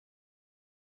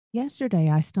Yesterday,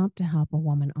 I stopped to help a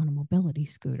woman on a mobility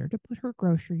scooter to put her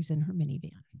groceries in her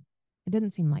minivan. It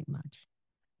didn't seem like much.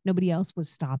 Nobody else was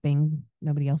stopping.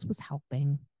 Nobody else was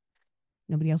helping.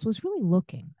 Nobody else was really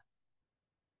looking.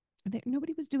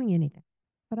 Nobody was doing anything.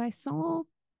 But I saw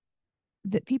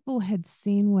that people had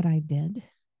seen what I did,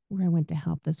 where I went to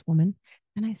help this woman,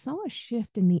 and I saw a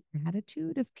shift in the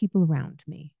attitude of people around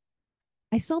me.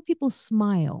 I saw people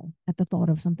smile at the thought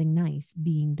of something nice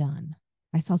being done.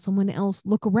 I saw someone else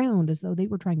look around as though they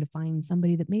were trying to find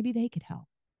somebody that maybe they could help.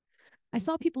 I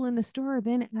saw people in the store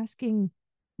then asking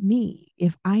me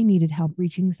if I needed help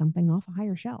reaching something off a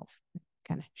higher shelf.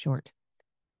 Kind of short.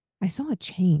 I saw a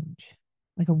change,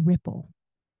 like a ripple.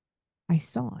 I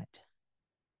saw it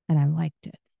and I liked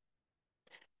it.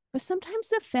 But sometimes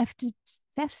the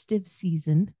festive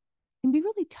season can be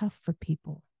really tough for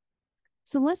people.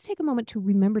 So let's take a moment to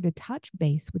remember to touch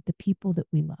base with the people that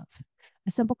we love.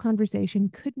 A simple conversation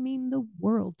could mean the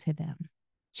world to them.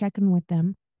 Check in with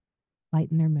them,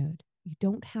 lighten their mood. You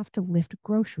don't have to lift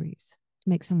groceries to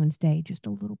make someone's day just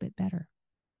a little bit better.